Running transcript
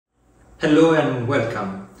Hello and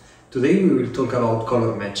welcome. Today we will talk about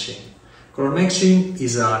color matching. Color matching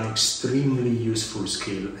is an extremely useful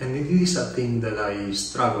skill, and it is a thing that I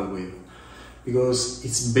struggle with because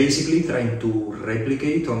it's basically trying to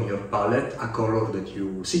replicate on your palette a color that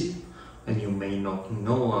you see and you may not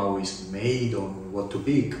know how it's made or what to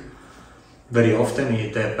pick. Very often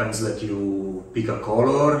it happens that you pick a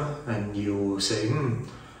color and you say,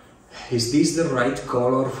 is this the right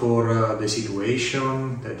color for the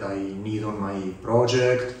situation that I need on my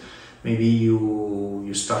project? Maybe you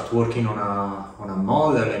start working on a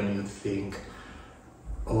model and you think,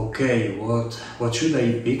 okay, what should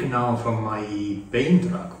I pick now from my paint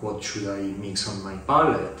rack? What should I mix on my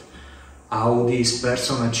palette? How this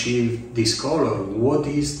person achieved this color? What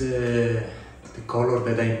is the color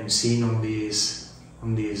that I'm seeing on this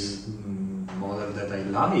model that I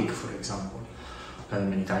like, for example?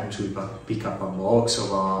 Many times we pick up a box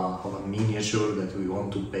of a miniature that we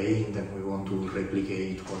want to paint and we want to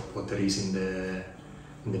replicate what there is in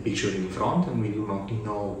the picture in front, and we do not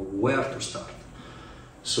know where to start.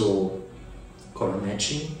 So color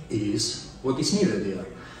matching is what is needed here.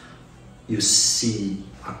 You see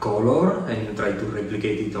a color and you try to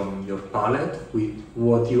replicate it on your palette with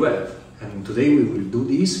what you have. And today we will do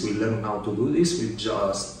this, we'll learn how to do this with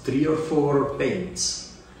just 3 or 4 paints.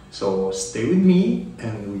 So stay with me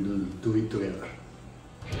and we'll do it together.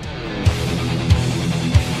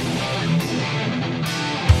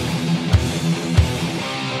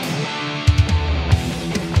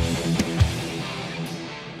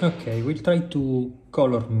 Okay, we'll try to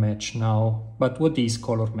color match now. But what is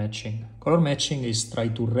color matching? Color matching is try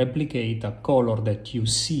to replicate a color that you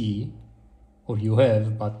see or you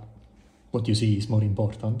have, but what you see is more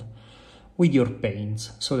important, with your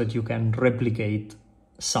paints so that you can replicate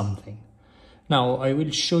something. Now I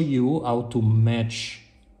will show you how to match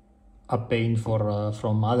a paint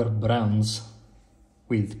from other brands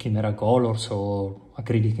with Kimera Kolors or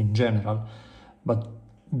acrylic in general, but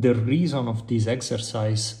the reason of this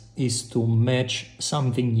exercise is to match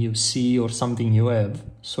something you see or something you have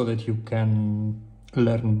so that you can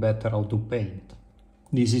learn better how to paint.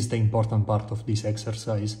 This is the important part of this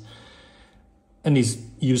exercise and is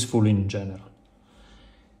useful in general.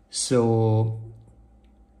 So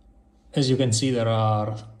as you can see, there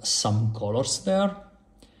are some colors there,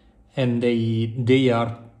 and they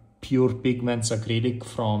are pure pigments acrylic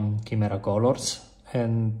from Kimera Kolors,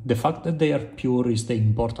 and the fact that they are pure is the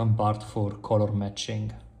important part for color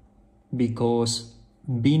matching, because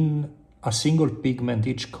being a single pigment,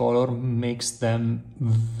 each color makes them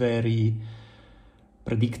very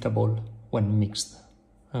predictable when mixed,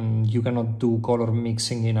 and you cannot do color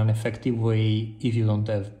mixing in an effective way if you don't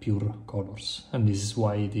have pure colors, and this is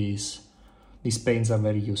why these paints are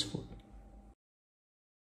very useful.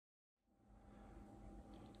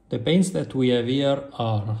 The paints that we have here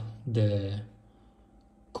are the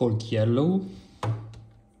cold yellow,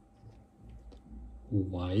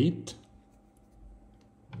 white,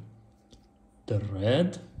 the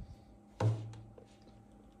red,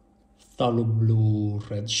 phthalo blue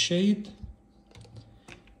red shade,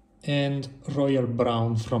 and royal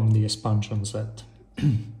brown from the expansion set.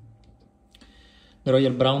 The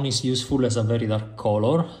royal brown is useful as a very dark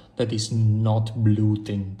color that is not blue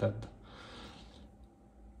tinted.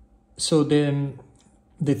 So the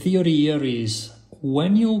theory here is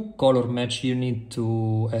when you color match, you need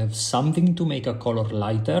to have something to make a color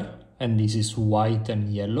lighter, and this is white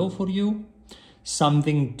and yellow for you.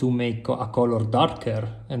 Something to make a color darker,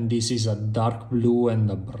 and this is a dark blue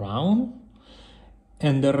and a brown.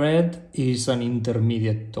 And the red is an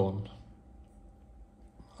intermediate tone.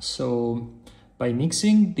 So by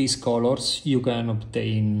mixing these colors, you can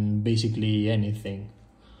obtain basically anything,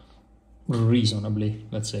 reasonably,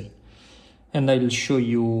 let's say. And I will show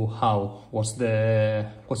you how, what's the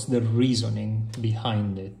reasoning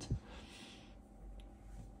behind it.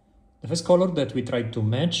 The first color that we try to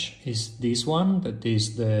match is this one, that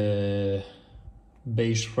is the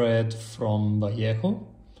beige red from Vallejo.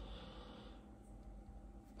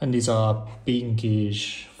 And it's a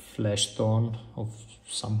pinkish flesh tone of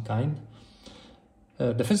some kind.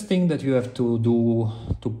 The first thing that you have to do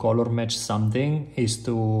to color match something is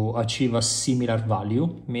to achieve a similar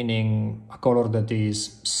value, meaning a color that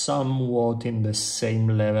is somewhat in the same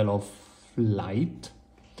level of light,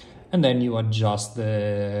 and then you adjust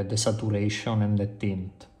the saturation and the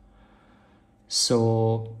tint.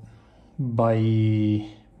 So by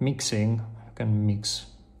mixing, you can mix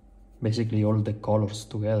basically all the colors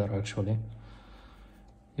together. Actually,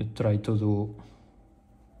 you try to do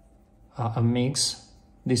a mix.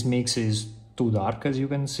 This mix is too dark, as you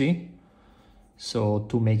can see, so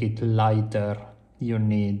to make it lighter you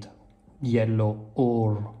need yellow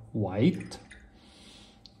or white.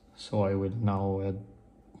 So I will now add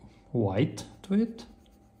white to it.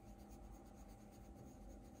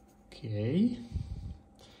 Okay.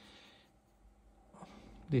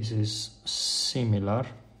 This is similar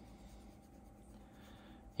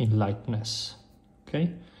in lightness.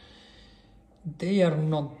 Okay. They are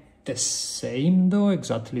not the same though,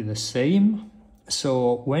 exactly the same.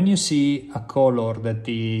 So when you see a color that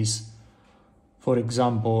is, for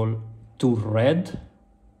example, too red,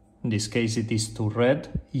 in this case it is too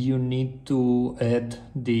red, you need to add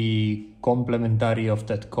the complementary of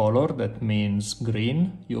that color, that means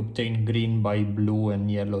green. You obtain green by blue and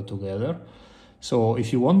yellow together. So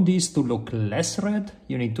if you want this to look less red,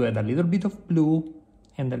 you need to add a little bit of blue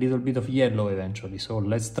and a little bit of yellow eventually. So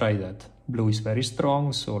let's try that. Blue is very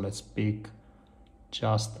strong, so let's pick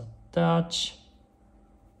just a touch.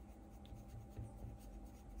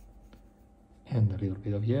 And a little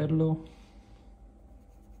bit of yellow.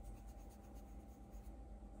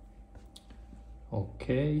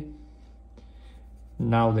 Okay.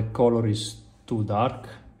 Now the color is too dark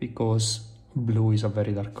because blue is a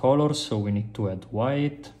very dark color, so we need to add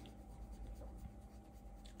white.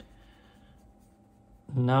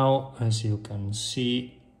 Now, as you can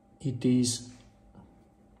see, it is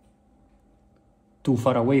too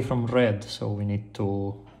far away from red, so we need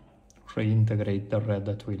to reintegrate the red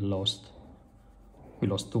that we lost. We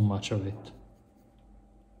lost too much of it.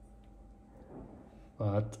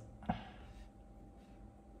 But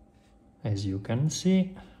as you can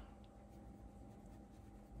see,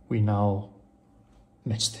 we now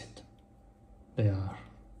matched it. They are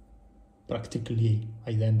practically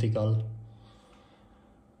identical,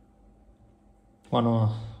 one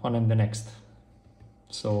and the next.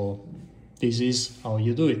 So this is how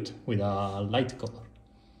you do it with a light color.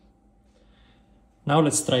 Now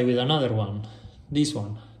let's try with another one. This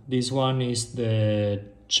one is the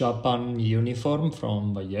Japan uniform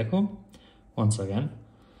from Vallejo, once again.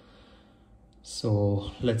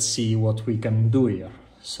 So let's see what we can do here.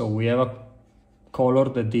 So we have a color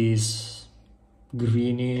that is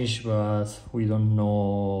greenish, but we don't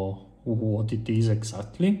know what it is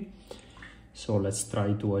exactly. So let's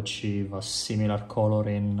try to achieve a similar color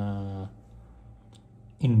in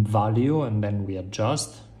value, and then we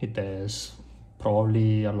adjust. It has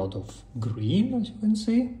probably a lot of green, as you can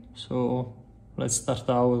see. So let's start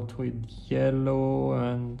out with yellow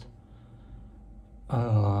and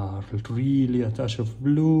really a touch of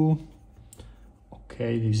blue.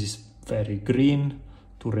 Okay, this is very green.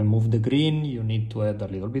 To remove the green, you need to add a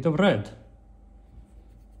little bit of red.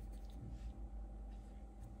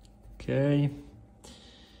 Okay.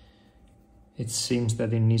 It seems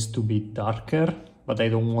that it needs to be darker, but I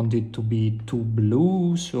don't want it to be too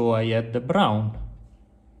blue, so I add the brown.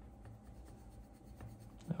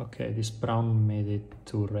 Okay, this brown made it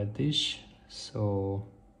too reddish, so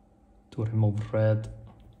to remove red,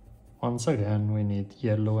 once again, we need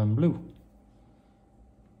yellow and blue.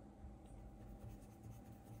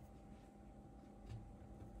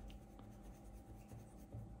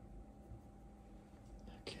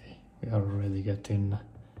 Okay, we are already getting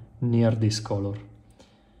near this color.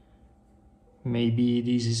 Maybe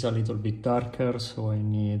this is a little bit darker, so I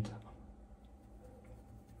need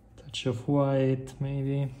a touch of white,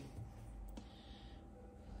 maybe. A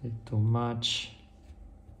bit too much.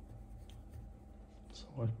 So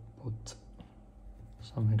I'll put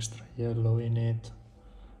some extra yellow in it.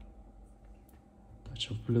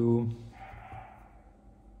 Touch of blue.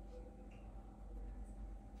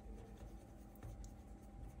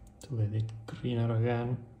 To get it greener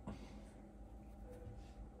again.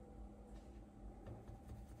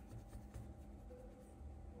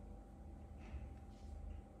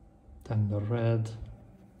 Then the red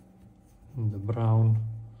and the brown,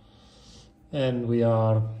 and we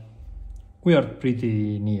are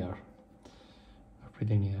pretty near.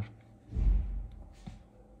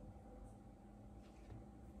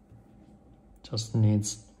 Just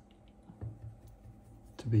needs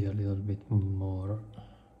to be a little bit more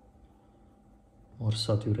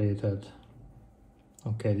saturated.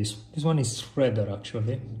 Okay, this one is redder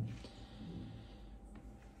actually.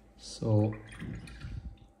 So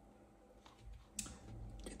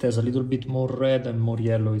it has a little bit more red and more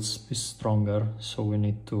yellow. It's stronger, so we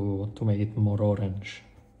need to make it more orange,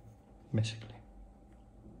 basically.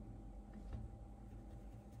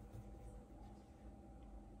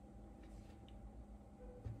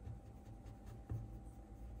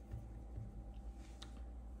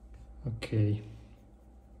 Okay.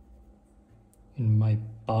 In my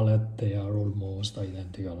palette, they are almost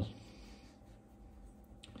identical.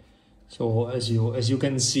 So as you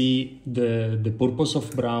can see, the purpose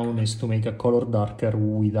of brown is to make a color darker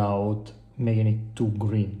without making it too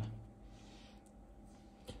green.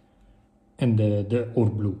 And or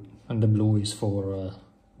blue, and the blue is for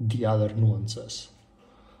the other nuances.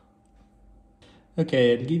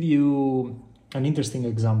 Okay, I'll give you an interesting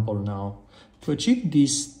example now. To achieve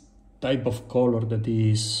this type of color that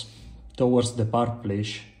is towards the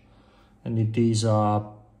purplish, and it is a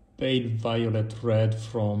pale violet red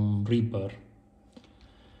from Reaper.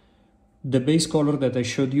 The base color that I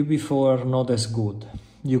showed you before are not as good.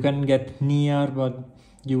 You can get near, but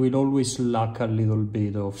you will always lack a little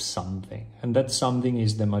bit of something. And that something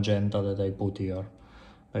is the magenta that I put here.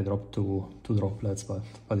 I dropped two droplets,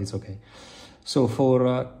 but it's okay. So for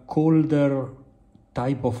a colder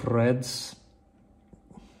type of reds,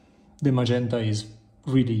 the magenta is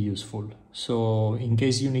really useful. So in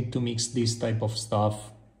case you need to mix this type of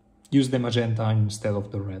stuff, use the magenta instead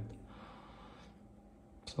of the red.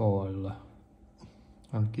 So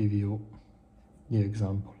I'll give you the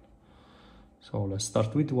example. So let's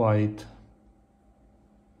start with white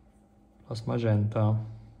plus magenta.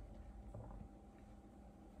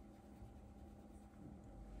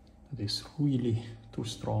 That is really too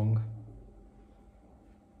strong.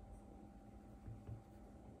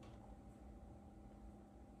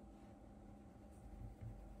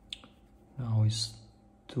 Now it's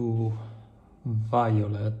too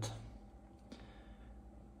violet.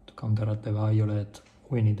 To counteract the violet,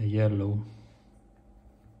 we need a yellow.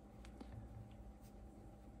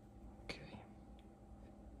 Okay.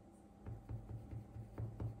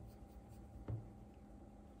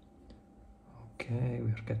 Okay,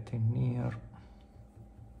 we're getting near.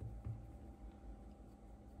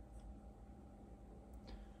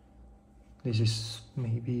 This is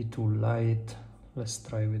maybe too light. Let's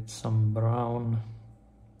try with some brown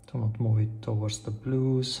to not move it towards the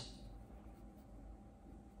blues.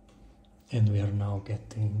 And we are now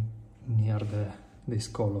getting near this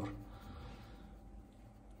color.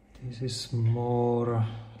 This is more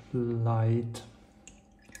light.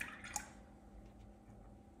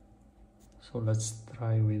 So let's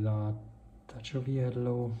try with a touch of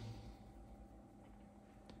yellow,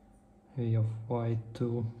 maybe of white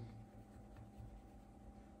too.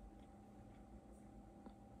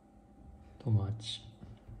 Too much.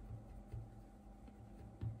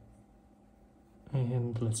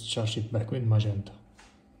 And let's charge it back with magenta.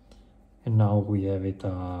 And now we have it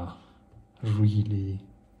a really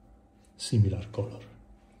similar color.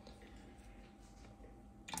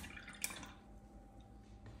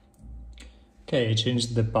 Okay, I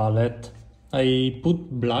changed the palette. I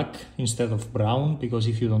put black instead of brown because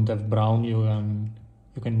if you don't have brown, you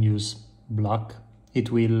can use black. It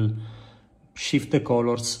will shift the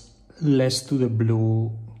colors less to the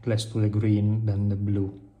blue, less to the green than the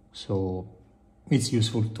blue. So it's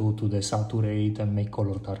useful to desaturate and make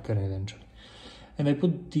color darker eventually. And I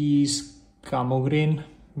put this camo green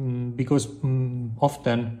because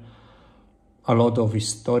often a lot of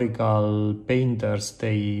historical painters,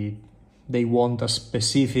 they want a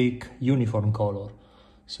specific uniform color.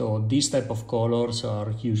 So these type of colors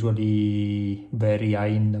are usually very high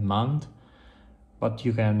in demand, but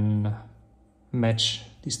you can match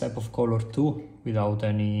this type of color too without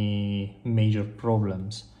any major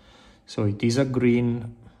problems. So it is a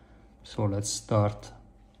green, so let's start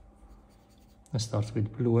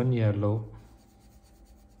with blue and yellow.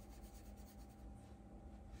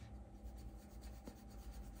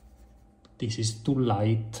 This is too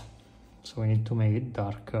light, so we need to make it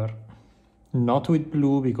darker. Not with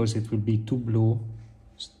blue because it will be too blue,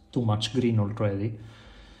 it's too much green already.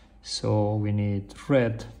 So we need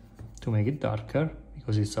red to make it darker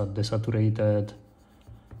because it's a desaturated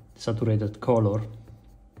color.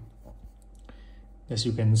 As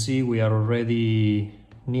you can see, we are already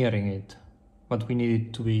nearing it, but we need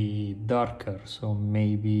it to be darker, so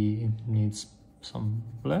maybe it needs some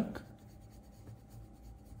black.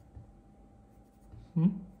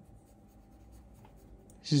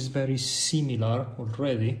 This is very similar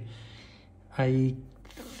already. I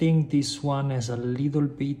think this one has a little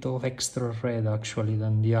bit of extra red actually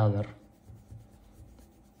than the other.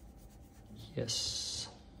 Yes.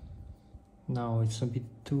 Now it's a bit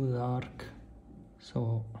too dark,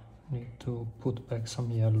 so need to put back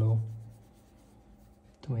some yellow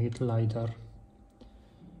to make it lighter.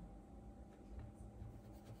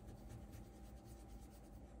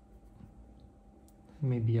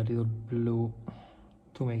 Maybe a little blue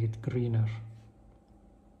to make it greener.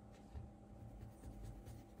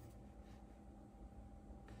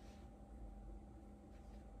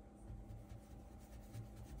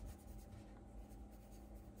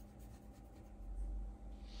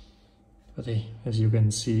 But hey, as you can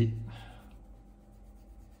see,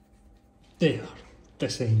 they are the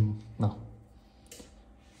same now.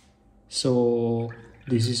 So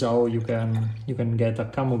this is how you can get a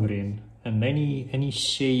camo green, and any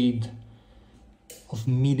shade of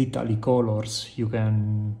military colors you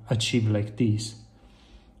can achieve like this.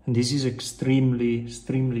 And this is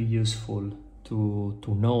extremely useful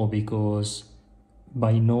to know, because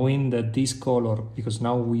by knowing that this color, because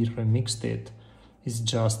now we remixed it, is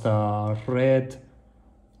just a red,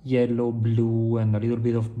 yellow, blue and a little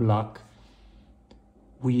bit of black,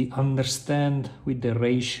 we understand with the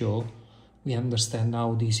ratio, we understand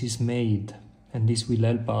how this is made, and this will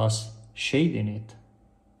help us shading it,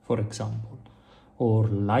 for example, or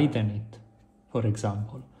lighten it, for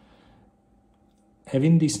example.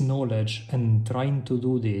 Having this knowledge and trying to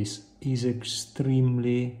do this is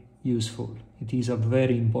extremely useful. It is a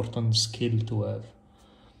very important skill to have.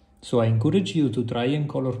 So I encourage you to try and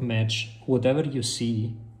color match whatever you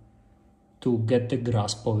see to get the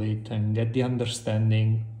grasp of it and get the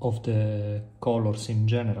understanding of the colors in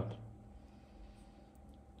general.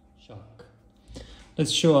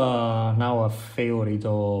 Let's show now a favorite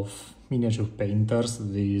of miniature painters.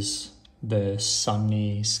 This the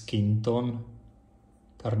sunny skin tone,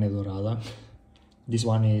 carne dorada. This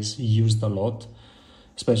one is used a lot,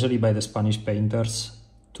 especially by the Spanish painters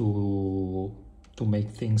to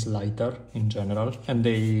make things lighter in general. And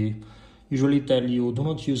they usually tell you, do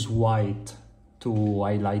not use white to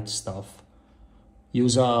highlight stuff.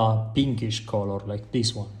 Use a pinkish color like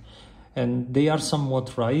this one. And they are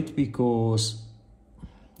somewhat right, because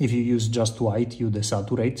if you use just white, you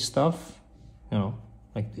desaturate stuff, you know,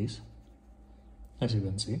 like this. As you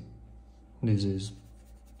can see, this is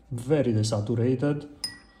very desaturated.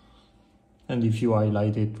 And if you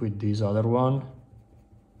highlight it with this other one,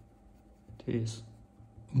 it is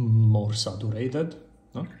more saturated.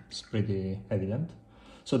 No? It's pretty evident.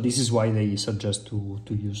 So this is why they suggest to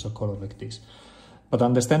use a color like this. But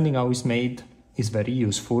understanding how it's made is very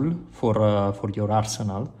useful for your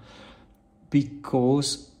arsenal,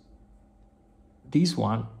 because this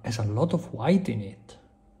one has a lot of white in it.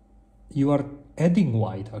 You are adding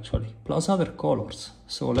white actually, plus other colors.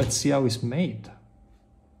 So let's see how it's made.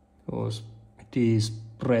 Because it is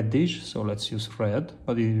reddish, so let's use red.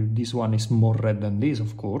 But this one is more red than this,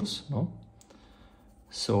 of course, no?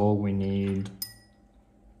 So we need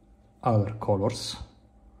other colors.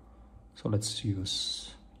 So let's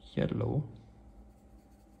use yellow.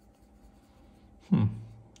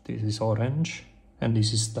 This is orange, and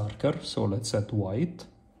this is darker, so let's add white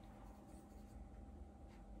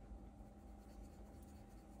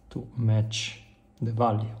to match the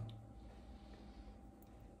value.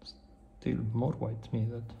 Still more white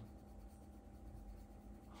needed.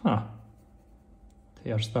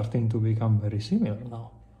 They are starting to become very similar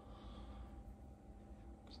now.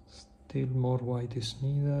 Still more white is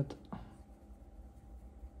needed.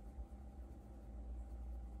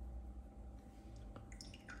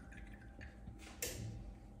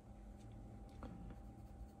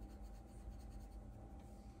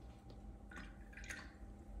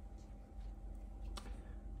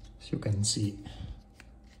 As you can see,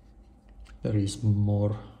 there is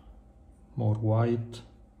more white.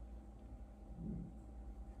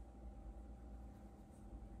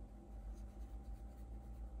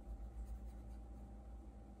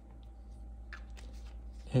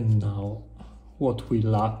 And now what we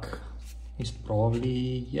lack is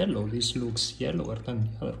probably yellow. This looks yellower than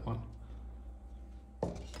the other one.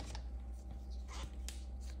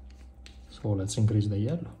 So let's increase the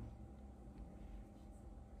yellow.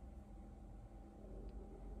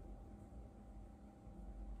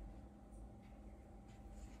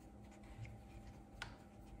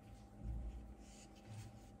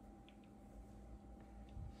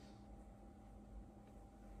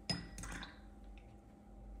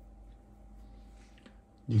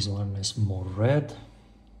 This one is more red,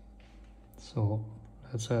 so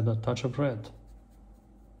let's add a touch of red.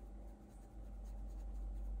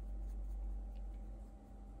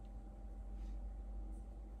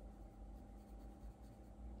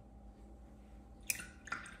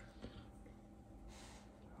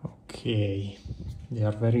 Okay, they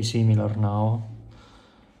are very similar now.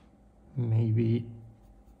 Maybe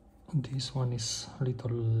this one is a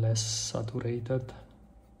little less saturated,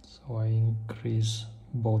 so I increase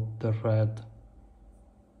both the red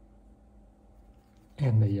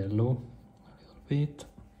and the yellow a little bit.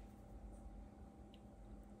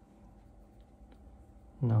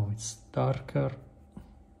 Now it's darker,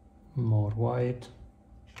 more white.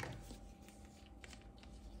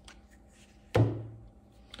 It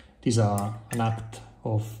is an act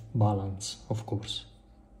of balance, of course.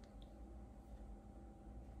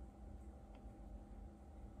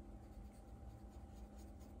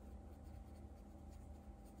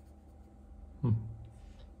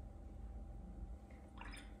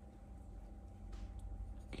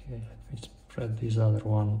 Okay, let me spread this other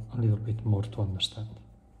one a little bit more to understand.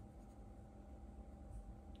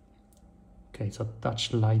 Okay, it's a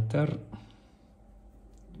touch lighter.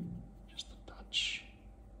 Just a touch.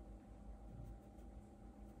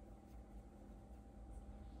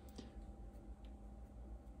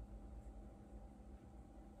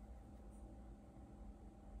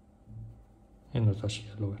 And a touch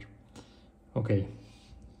yellower. Okay.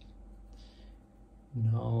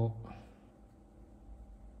 Now,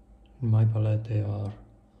 in my palette they are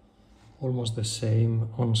almost the same.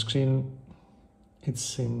 On screen it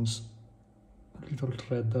seems a little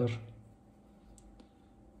redder,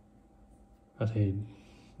 but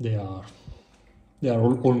they are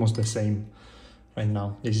almost the same right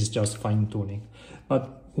now. This is just fine tuning.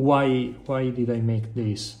 But why did I make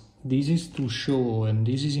this? This is to show, and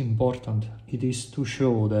this is important, it is to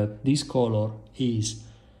show that this color is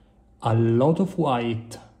a lot of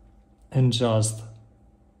white and just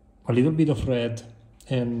a little bit of red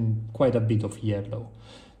and quite a bit of yellow.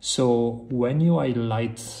 So when you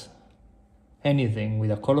highlight anything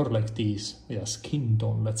with a color like this, with a skin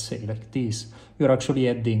tone, let's say like this, you're actually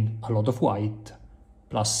adding a lot of white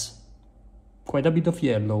plus quite a bit of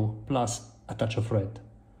yellow plus a touch of red.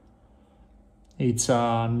 It's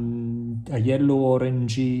a yellow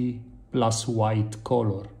orangey plus white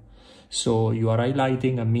color. So you are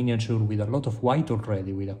highlighting a miniature with a lot of white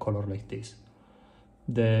already with a color like this.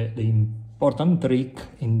 The important trick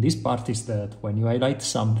in this part is that when you highlight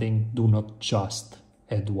something, do not just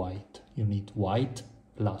add white. You need white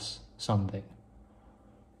plus something.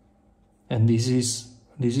 And this is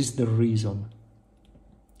the reason.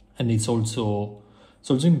 And it's also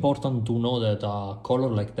important to know that a color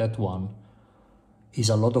like that one is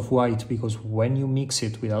a lot of white, because when you mix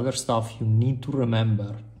it with other stuff, you need to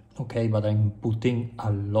remember, okay, but I'm putting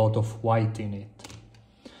a lot of white in it.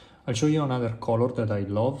 I'll show you another color that I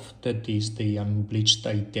love, that is the unbleached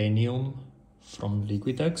titanium from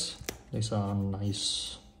Liquitex. It's a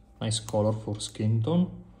nice color for skin tone.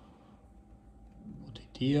 Put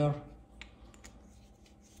it here.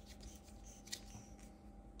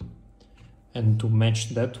 And to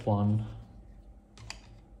match that one,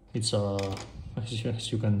 it's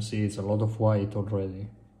as you can see, it's a lot of white already.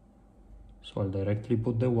 So I'll directly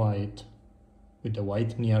put the white. With the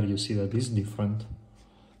white near, you see that it's different.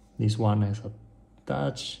 This one has a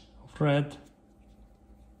touch of red.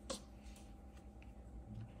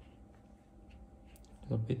 A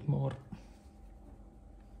little bit more.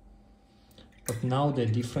 But now the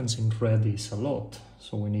difference in red is a lot.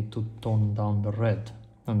 So we need to tone down the red.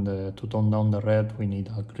 And to tone down the red, we need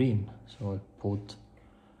a green. So I'll put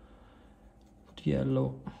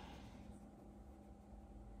yellow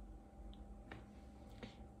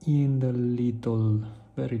in the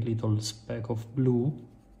very little speck of blue,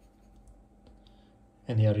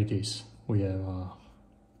 and here it is. We have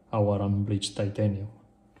our unbleached titanium.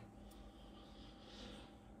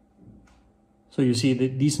 So you see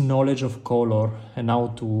that this knowledge of color and how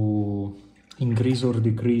to increase or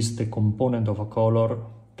decrease the component of a color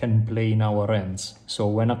can play in our hands. So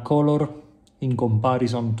when a color in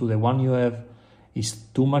comparison to the one you have is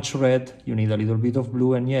too much red, you need a little bit of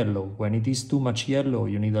blue and yellow. When it is too much yellow,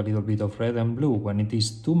 you need a little bit of red and blue. When it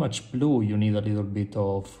is too much blue, you need a little bit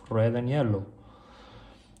of red and yellow.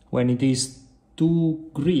 When it is too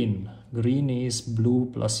green, green is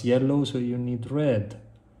blue plus yellow, so you need red.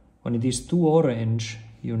 When it is too orange,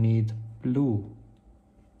 you need blue.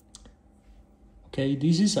 Okay,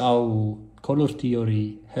 this is how color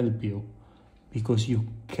theory helps you, because you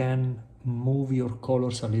can move your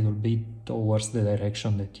colors a little bit towards the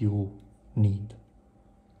direction that you need.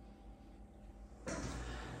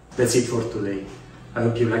 That's it for today. I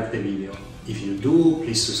hope you liked the video. If you do,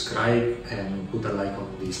 please subscribe and put a like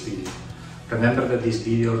on this video. Remember that these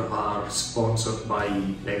videos are sponsored by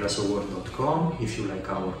pegasoworld.com. If you like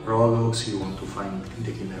our products, you want to find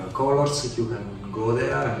the Kimera colors, you can go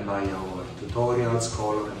there and buy our tutorials,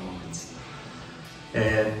 color and models.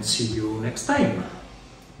 And see you next time.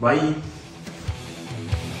 Bye!